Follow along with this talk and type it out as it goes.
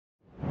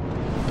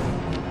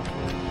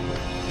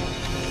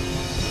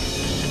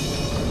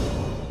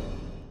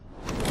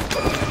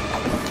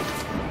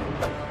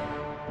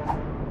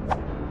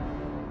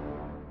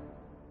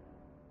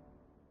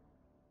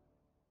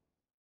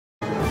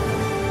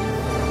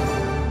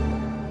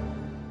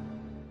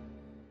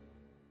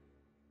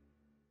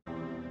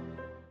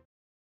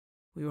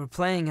We were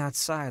playing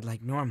outside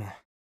like normal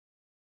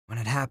when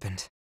it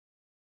happened.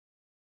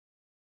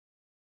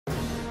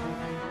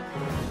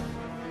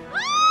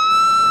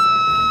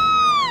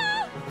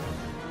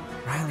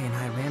 Riley and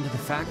I ran to the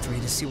factory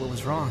to see what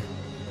was wrong.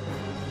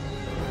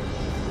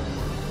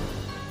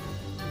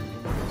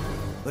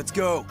 Let's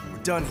go. We're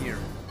done here.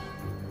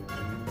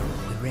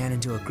 We ran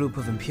into a group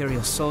of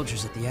Imperial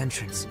soldiers at the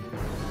entrance.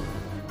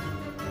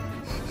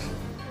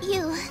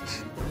 You.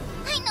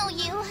 I know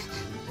you.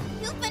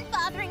 You've been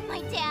bothering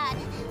my dad.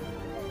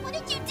 What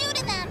did you do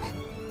to them?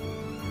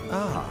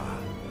 Ah,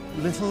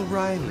 little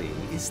Riley,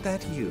 is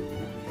that you?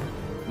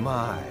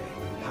 My,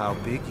 how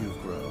big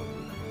you've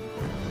grown.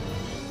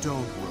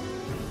 Don't worry.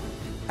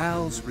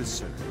 Al's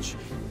research,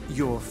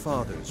 your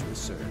father's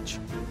research,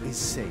 is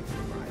safe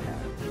in my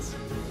hands.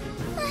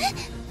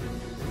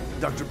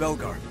 Dr.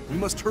 Belgar, we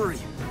must hurry.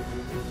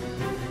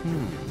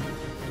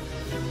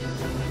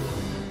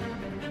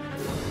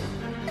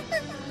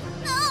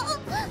 No!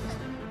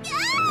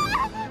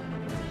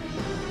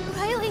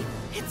 Riley,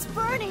 it's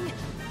burning!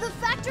 The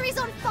factory's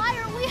on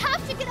fire! We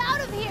have to get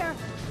out of here!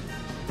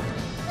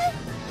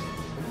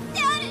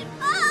 Dad and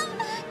Mom!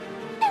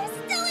 They're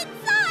still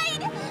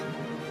inside!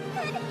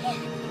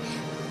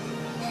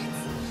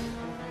 That's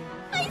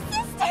my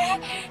sister!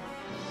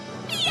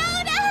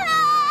 Fiona!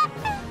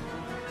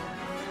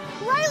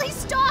 Riley,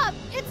 stop!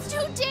 It's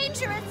too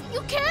dangerous!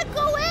 You can't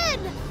go in!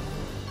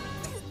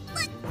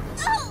 Let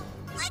go!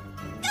 Let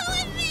go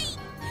of me!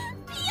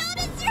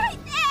 Fiona's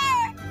right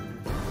there!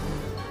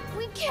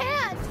 We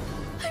can't!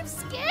 I'm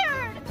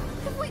scared!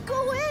 If we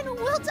go in,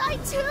 we'll die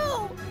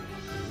too!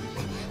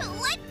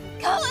 Let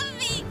go of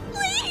me,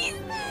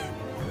 please!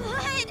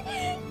 Let...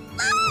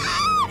 No!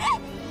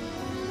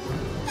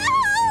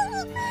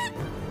 No!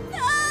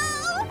 No!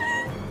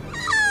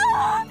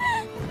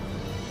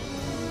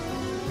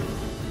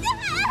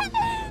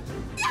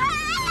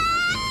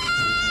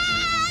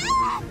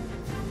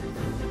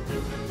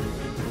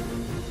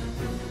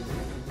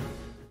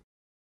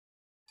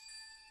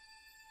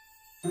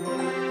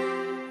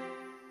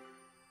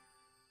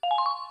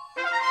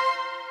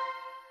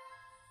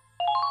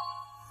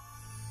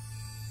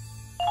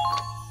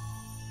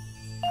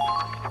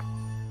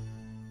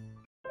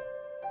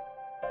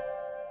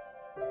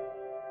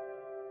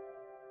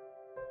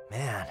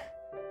 Man,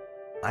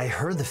 I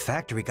heard the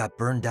factory got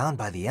burned down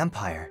by the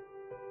Empire,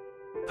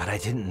 but I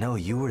didn't know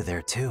you were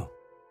there too.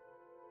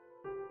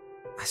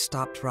 I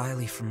stopped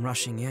Riley from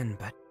rushing in,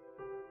 but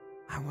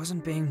I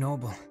wasn't being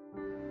noble.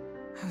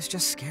 I was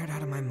just scared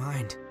out of my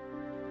mind,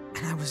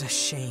 and I was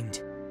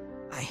ashamed.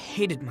 I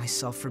hated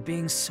myself for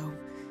being so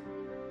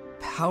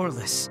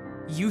powerless,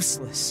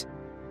 useless.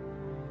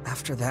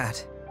 After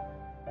that,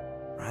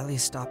 Riley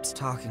stopped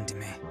talking to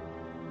me.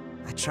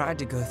 I tried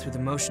to go through the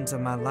motions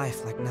of my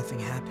life like nothing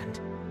happened.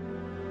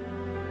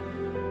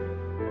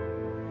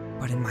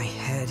 But in my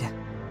head,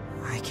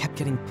 I kept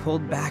getting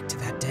pulled back to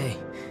that day.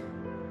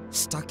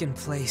 Stuck in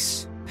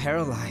place,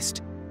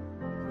 paralyzed.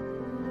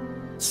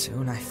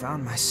 Soon I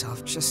found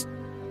myself just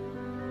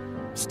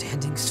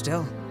standing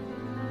still,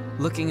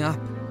 looking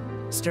up,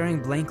 staring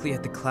blankly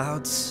at the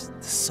clouds,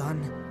 the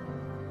sun,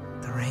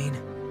 the rain.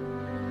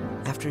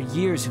 After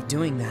years of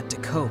doing that to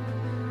cope,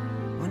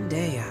 one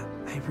day I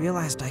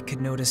realized I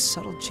could notice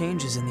subtle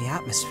changes in the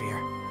atmosphere.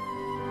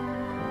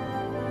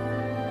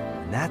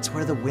 And that's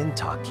where the wind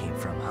talk came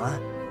from, huh?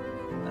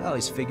 I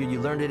always figured you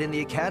learned it in the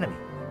academy.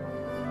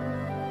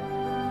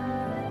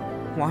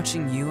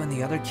 Watching you and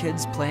the other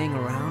kids playing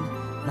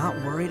around, not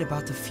worried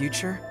about the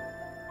future,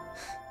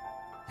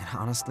 it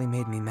honestly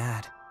made me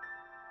mad.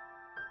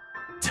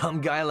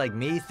 Dumb guy like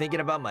me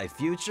thinking about my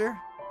future?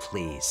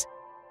 Please.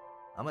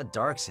 I'm a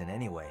Darkson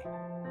anyway.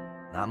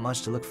 Not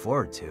much to look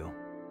forward to.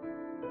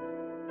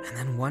 And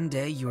then one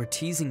day you were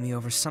teasing me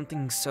over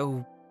something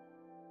so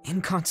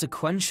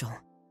inconsequential.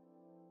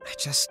 I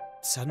just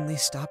suddenly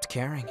stopped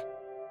caring.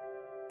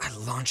 I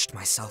launched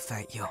myself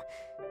at you,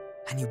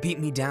 and you beat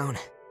me down.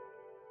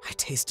 I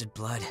tasted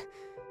blood.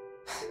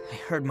 I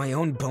heard my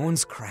own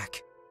bones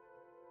crack.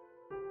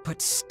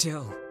 But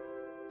still,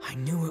 I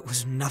knew it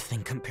was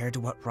nothing compared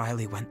to what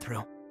Riley went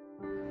through.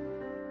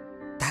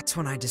 That's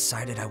when I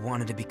decided I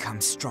wanted to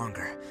become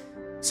stronger,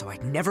 so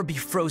I'd never be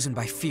frozen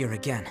by fear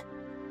again.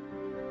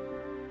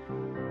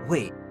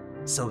 Wait,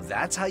 so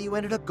that's how you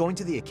ended up going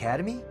to the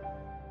academy?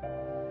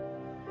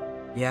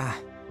 Yeah.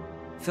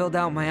 Filled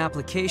out my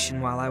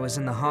application while I was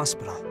in the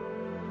hospital.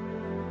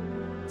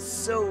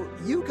 So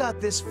you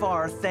got this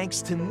far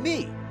thanks to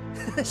me.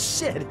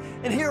 Shit,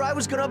 and here I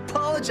was gonna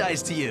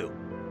apologize to you.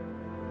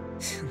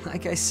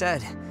 Like I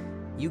said,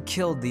 you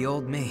killed the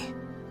old me.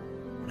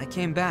 When I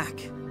came back,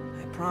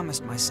 I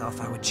promised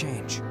myself I would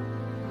change.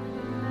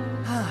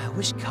 I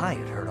wish Kai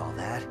had heard all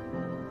that.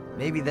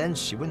 Maybe then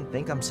she wouldn't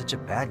think I'm such a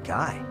bad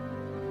guy.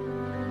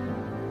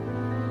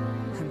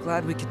 I'm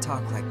glad we could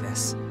talk like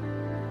this.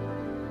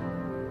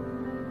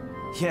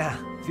 Yeah,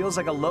 feels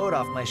like a load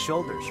off my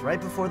shoulders right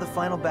before the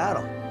final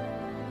battle.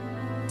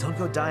 Don't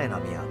go dying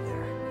on me out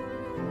there.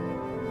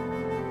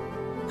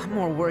 I'm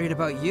more worried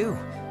about you.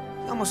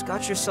 You almost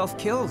got yourself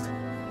killed.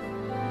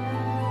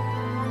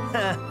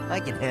 I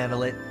can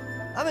handle it.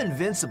 I'm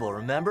invincible,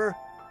 remember?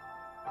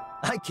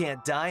 I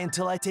can't die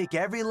until I take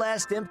every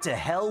last imp to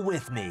hell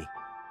with me.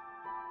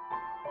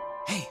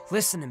 Hey,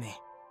 listen to me.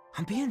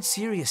 I'm being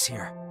serious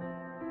here.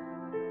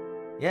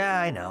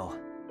 Yeah, I know.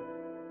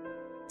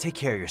 Take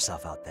care of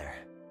yourself out there.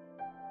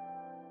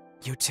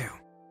 You too.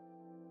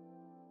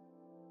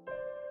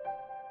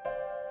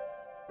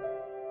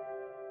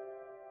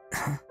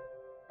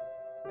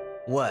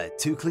 What,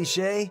 too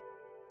cliché?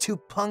 Too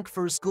punk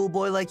for a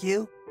schoolboy like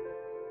you?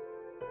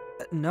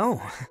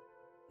 No.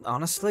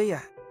 Honestly,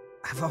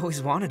 I've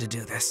always wanted to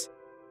do this.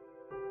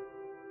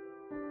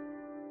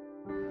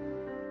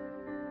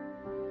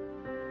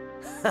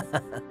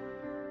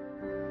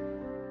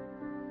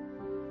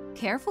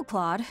 Careful,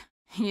 Claude.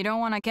 You don't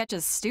want to catch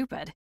us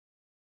stupid.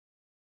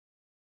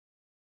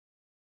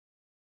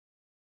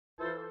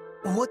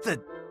 What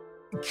the...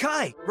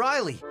 Kai,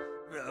 Riley,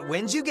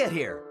 when'd you get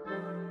here?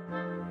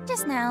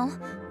 Just now.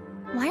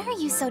 Why are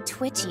you so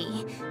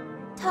twitchy?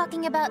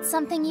 Talking about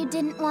something you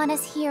didn't want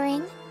us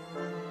hearing?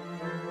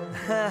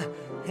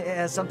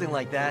 Yeah, something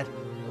like that.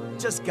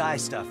 Just guy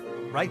stuff.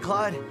 Right,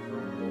 Claude?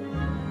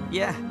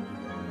 Yeah.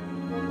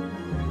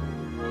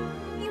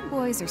 You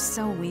boys are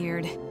so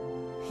weird.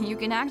 You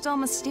can act all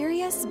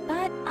mysterious,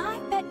 but I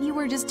bet you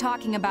were just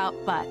talking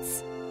about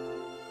butts.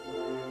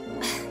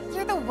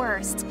 You're the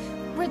worst.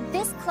 We're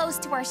this close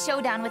to our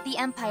showdown with the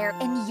Empire,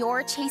 and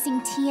you're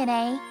chasing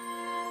TNA?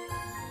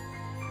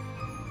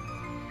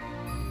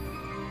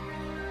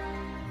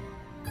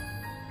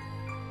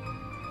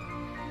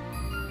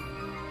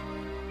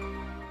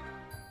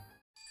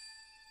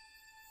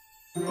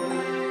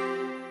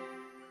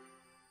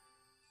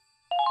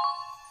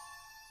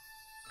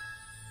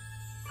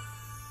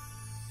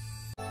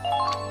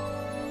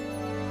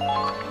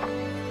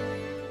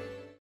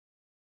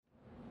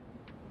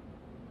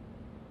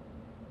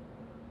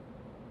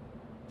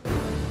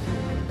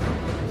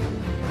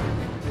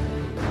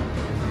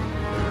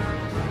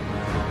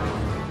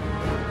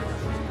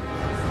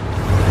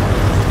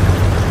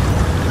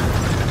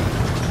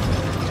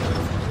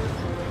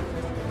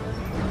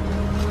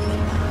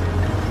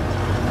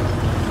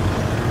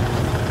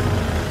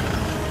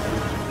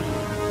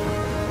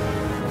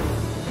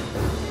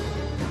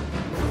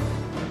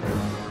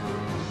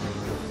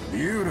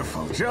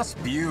 Beautiful,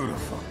 just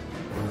beautiful.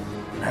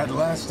 At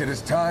last it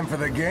is time for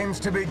the games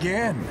to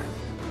begin.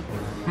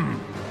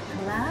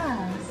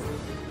 Class?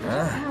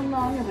 Huh? How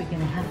long are we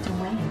gonna have to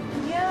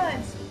wait? Yeah,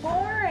 it's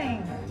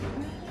boring.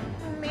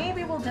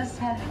 Maybe we'll just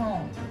head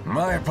home.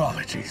 My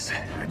apologies.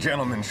 A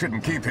gentleman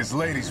shouldn't keep his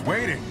ladies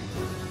waiting.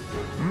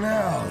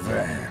 Now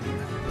then,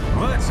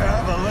 let's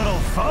have a little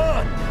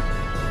fun!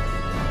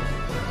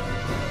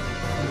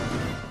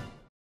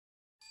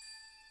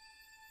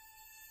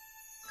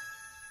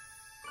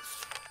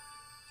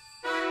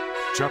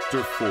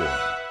 Chapter 4,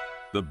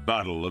 The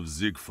Battle of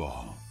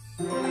Ziegfall.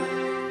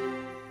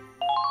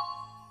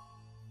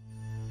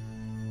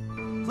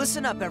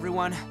 Listen up,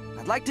 everyone.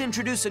 I'd like to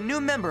introduce a new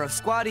member of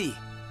Squad E.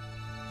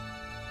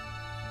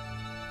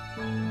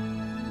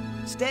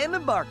 Stanley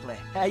Barkley,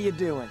 how you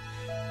doing?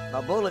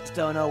 My bullets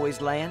don't always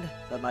land,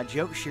 but my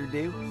jokes sure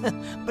do.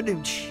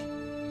 Ba-doom-tsh.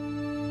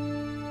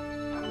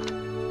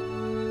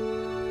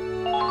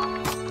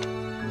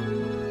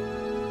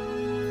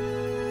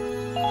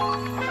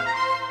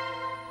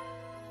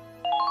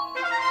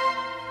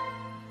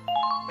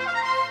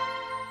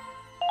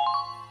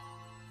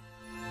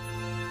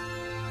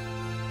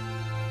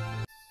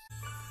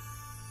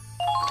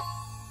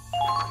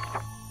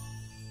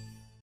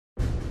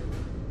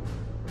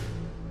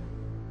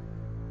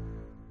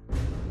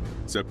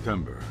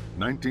 September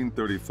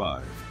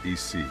 1935,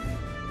 EC.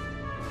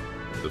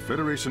 The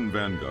Federation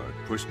vanguard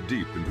pushed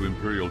deep into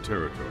Imperial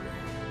territory.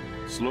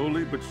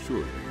 Slowly but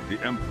surely, the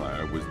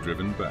Empire was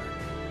driven back.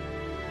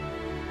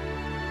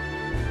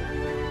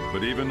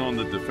 But even on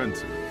the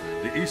defensive,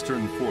 the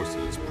Eastern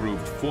forces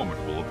proved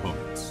formidable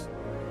opponents.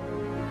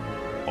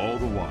 All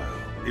the while,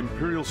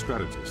 Imperial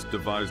strategists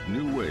devised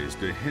new ways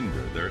to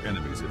hinder their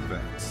enemy's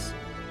advance.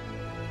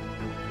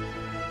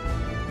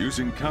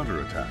 Using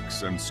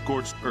counterattacks and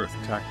scorched earth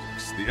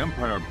tactics, the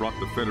Empire brought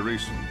the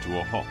Federation to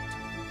a halt,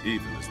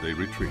 even as they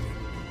retreated.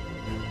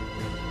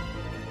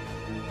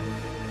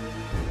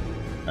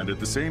 And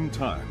at the same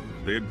time,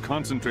 they had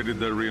concentrated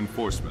their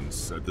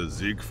reinforcements at the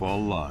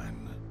Ziegfall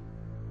line.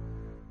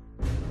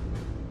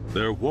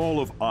 Their wall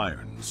of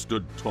iron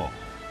stood tall,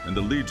 and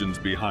the legions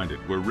behind it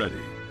were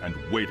ready and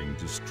waiting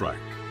to strike.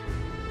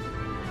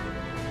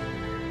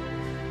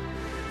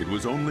 It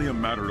was only a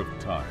matter of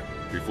time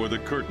before the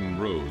curtain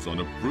rose on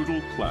a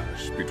brutal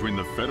clash between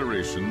the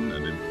Federation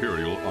and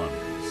Imperial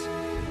armies.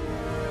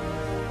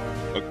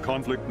 A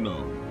conflict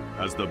known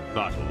as the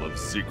Battle of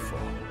Ziegfall.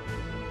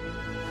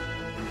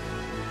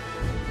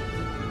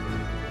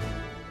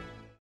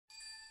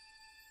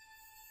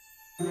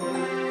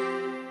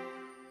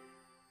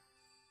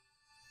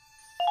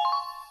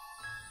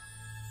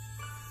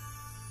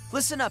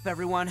 Listen up,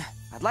 everyone.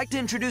 I'd like to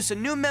introduce a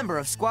new member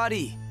of Squad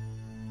E.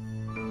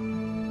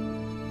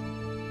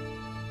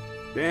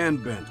 Dan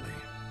Bentley.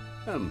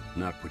 I'm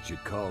not what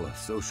you'd call a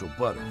social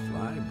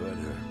butterfly, but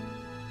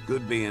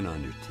good being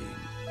on your team.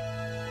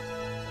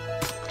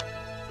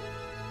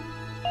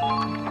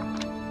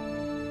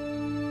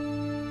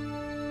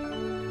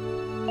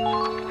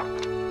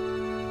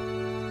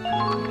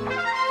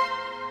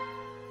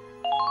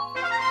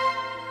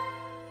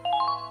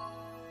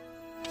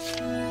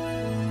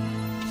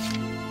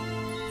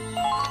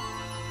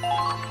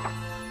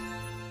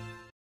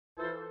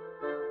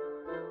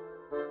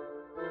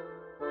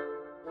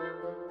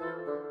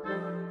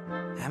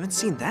 Haven't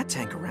seen that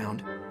tank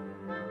around.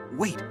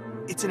 Wait,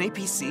 it's an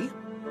APC?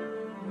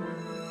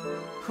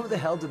 Who the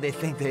hell do they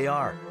think they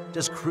are?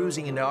 Just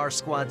cruising into our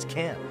squad's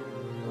camp.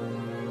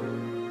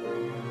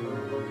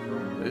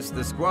 This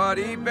the Squad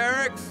E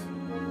barracks?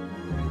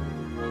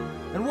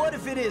 And what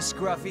if it is,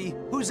 Scruffy?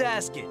 Who's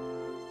asking?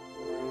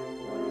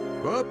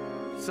 Whoop,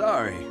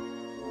 sorry.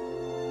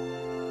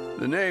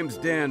 The name's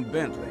Dan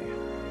Bentley.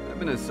 I've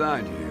been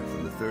assigned here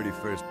from the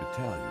 31st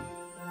Battalion.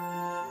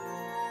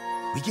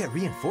 We get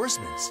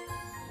reinforcements?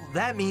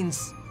 That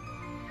means...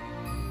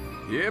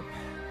 Yep.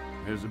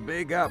 There's a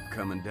big op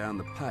coming down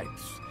the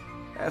pipes.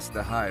 Ask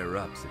the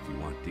higher-ups if you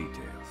want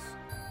details.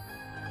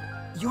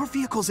 Your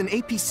vehicle's an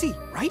APC,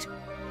 right?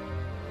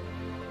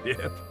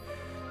 Yep.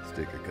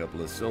 Stick a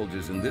couple of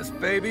soldiers in this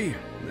baby,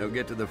 and they'll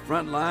get to the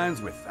front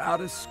lines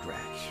without a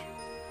scratch.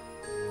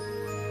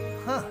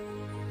 Huh.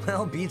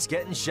 Well, beats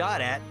getting shot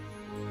at.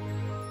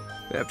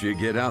 After you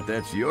get out,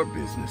 that's your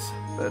business.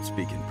 But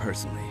speaking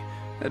personally,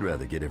 I'd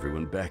rather get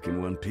everyone back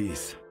in one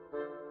piece.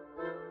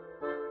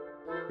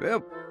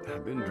 Well,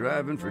 I've been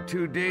driving for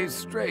 2 days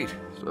straight,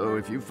 so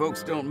if you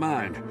folks don't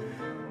mind,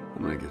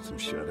 I'm gonna get some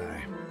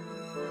shut-eye.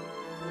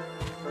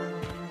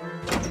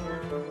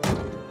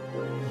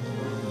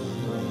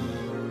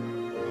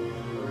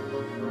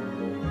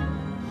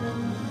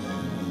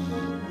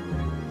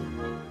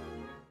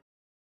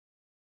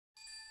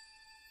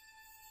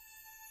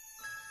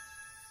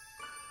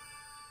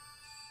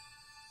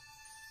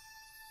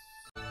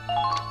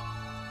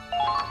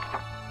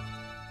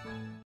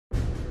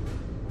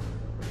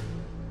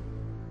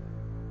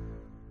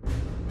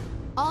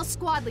 All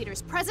squad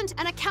leaders present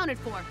and accounted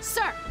for,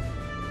 sir!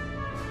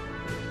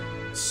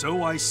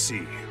 So I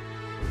see.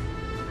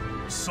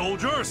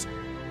 Soldiers,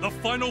 the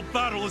final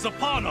battle is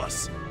upon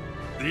us!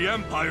 The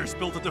Empire's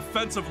built a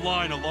defensive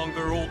line along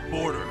their old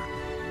border.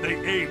 They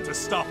aim to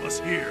stop us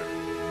here.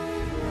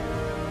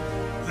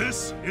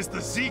 This is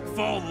the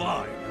Ziegfall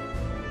Line.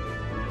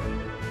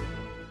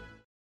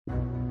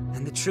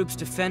 And the troops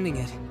defending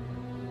it.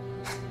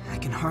 I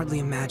can hardly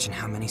imagine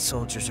how many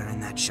soldiers are in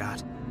that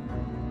shot.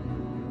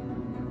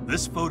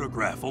 This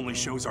photograph only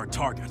shows our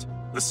target,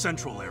 the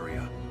central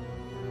area.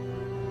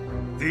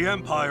 The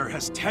Empire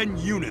has 10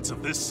 units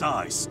of this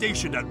size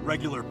stationed at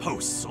regular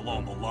posts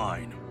along the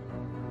line.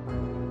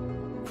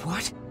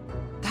 What?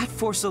 That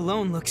force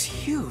alone looks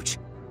huge.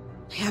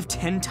 They have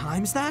 10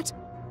 times that?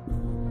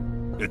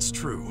 It's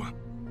true.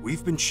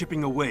 We've been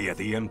chipping away at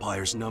the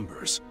Empire's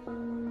numbers.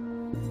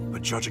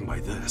 But judging by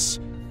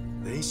this,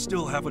 they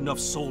still have enough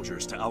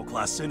soldiers to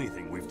outclass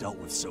anything we've dealt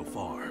with so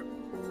far.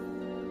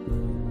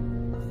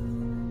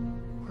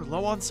 We're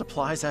low on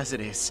supplies as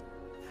it is.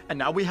 And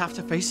now we have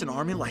to face an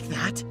army like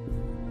that?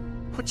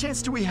 What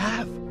chance do we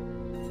have?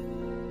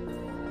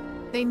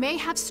 They may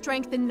have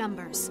strength in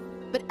numbers,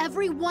 but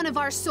every one of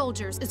our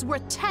soldiers is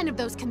worth 10 of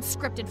those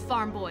conscripted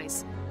farm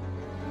boys.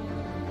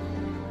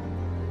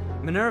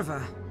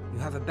 Minerva, you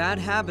have a bad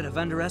habit of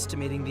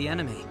underestimating the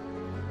enemy.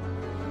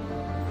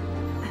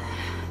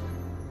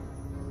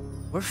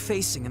 We're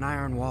facing an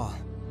iron wall,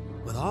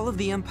 with all of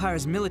the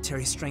Empire's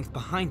military strength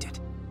behind it.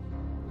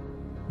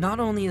 Not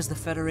only is the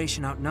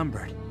Federation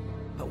outnumbered,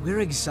 but we're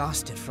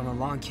exhausted from a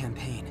long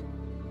campaign.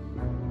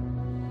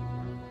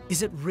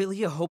 Is it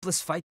really a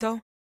hopeless fight,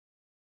 though?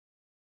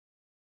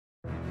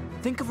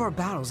 Think of our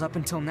battles up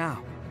until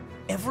now.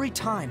 Every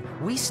time,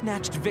 we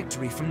snatched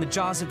victory from the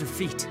jaws of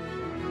defeat.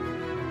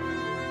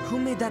 Who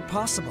made that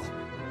possible?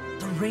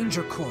 The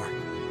Ranger Corps.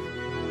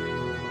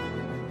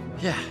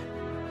 Yeah,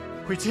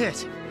 we did.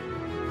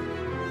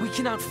 We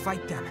can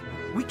outfight them.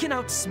 We can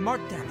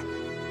outsmart them.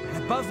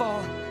 And above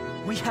all,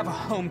 we have a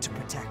home to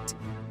protect.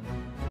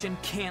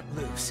 And can't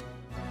lose,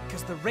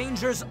 because the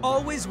Rangers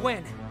always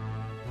win.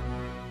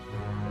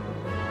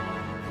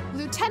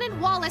 Lieutenant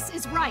Wallace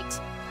is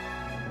right.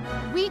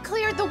 We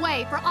cleared the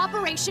way for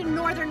Operation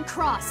Northern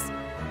Cross.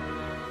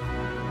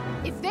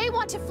 If they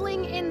want to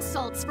fling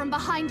insults from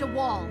behind a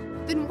wall,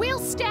 then we'll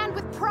stand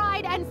with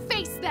pride and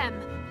face them.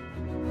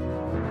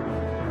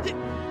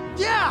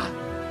 Yeah!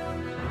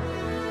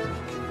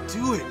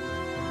 Do it!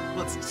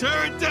 Let's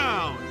tear it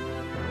down!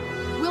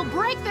 We'll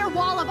break their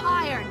wall of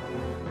iron.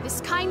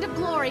 This kind of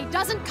glory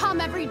doesn't come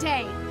every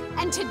day,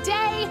 and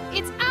today,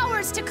 it's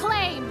ours to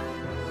claim!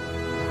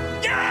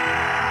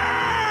 Yeah!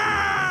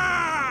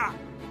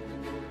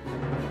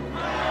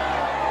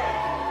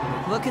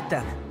 Look at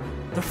them.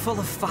 They're full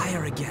of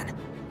fire again.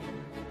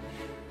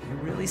 They're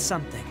really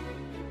something.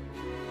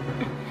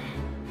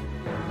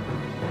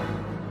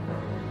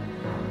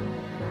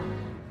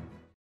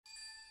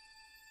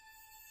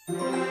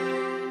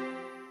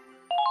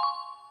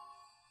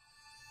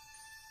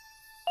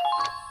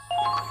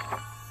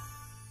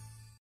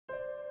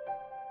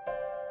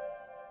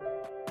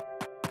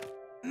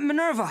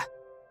 Minerva!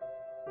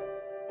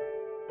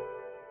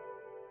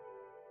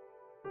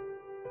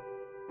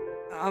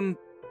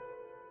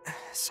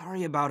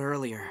 Sorry about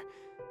earlier.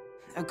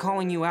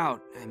 Calling you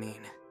out, I mean.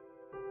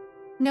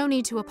 No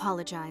need to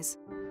apologize.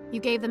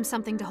 You gave them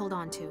something to hold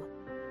on to.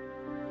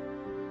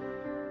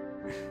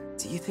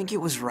 Do you think it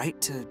was right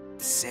to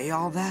say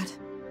all that?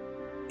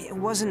 It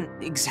wasn't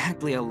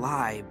exactly a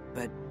lie,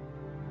 but...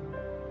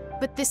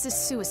 But this is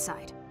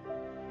suicide.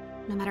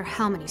 No matter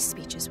how many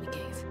speeches we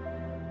gave.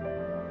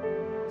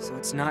 So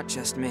it's not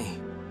just me.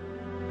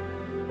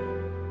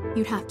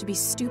 You'd have to be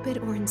stupid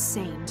or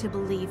insane to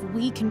believe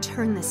we can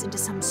turn this into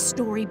some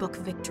storybook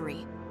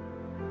victory.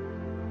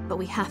 But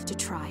we have to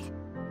try.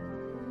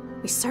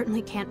 We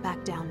certainly can't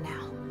back down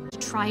now, to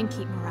try and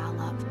keep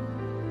morale up.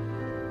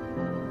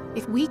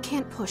 If we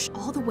can't push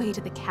all the way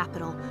to the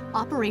capital,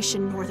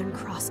 Operation Northern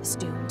Cross is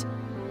doomed.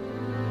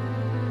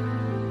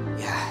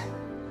 Yeah.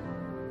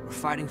 We're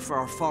fighting for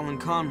our fallen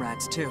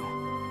comrades, too.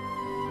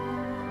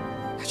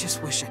 I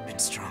just wish I'd been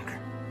stronger.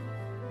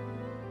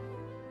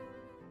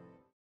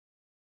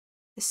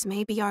 This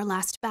may be our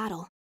last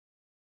battle,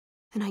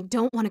 and I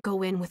don't want to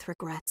go in with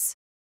regrets.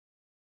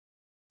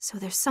 So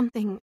there's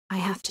something I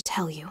have to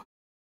tell you.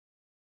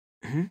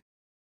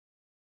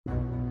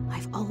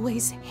 I've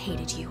always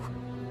hated you.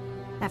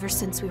 Ever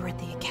since we were at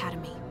the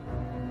academy.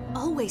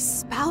 Always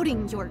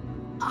spouting your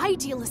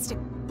idealistic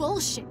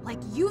bullshit like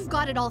you've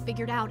got it all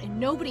figured out and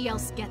nobody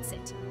else gets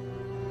it.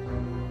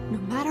 No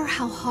matter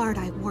how hard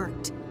I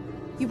worked,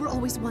 you were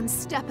always one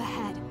step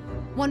ahead,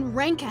 one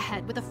rank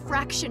ahead with a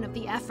fraction of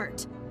the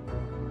effort.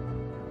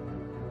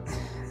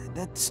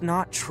 That's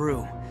not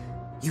true.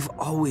 You've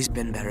always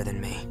been better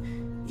than me.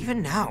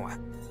 Even now.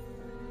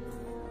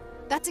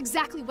 That's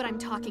exactly what I'm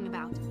talking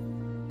about.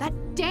 That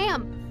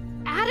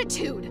damn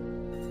attitude!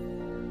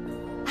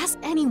 Ask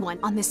anyone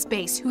on this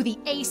base who the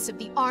ace of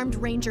the Armed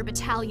Ranger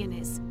Battalion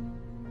is.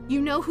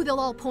 You know who they'll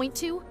all point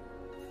to?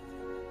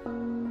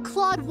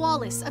 Claude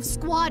Wallace of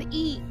Squad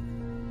E.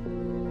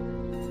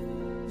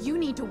 You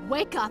need to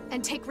wake up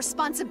and take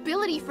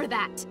responsibility for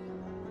that.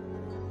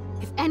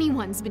 If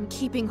anyone's been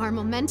keeping our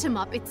momentum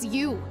up, it's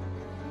you.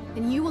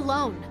 And you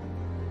alone.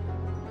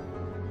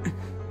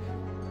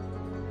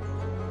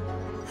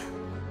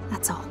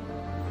 That's all.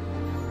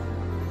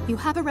 You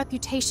have a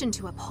reputation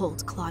to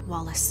uphold, Claude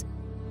Wallace.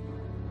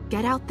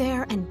 Get out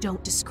there and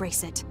don't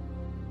disgrace it.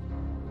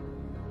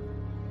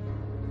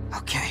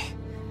 Okay.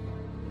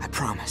 I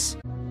promise.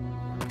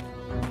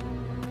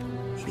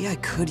 Maybe I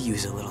could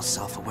use a little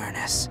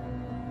self-awareness.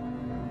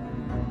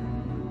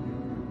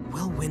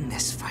 We'll win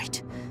this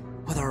fight.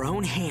 With our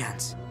own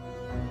hands.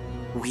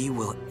 We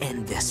will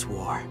end this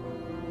war.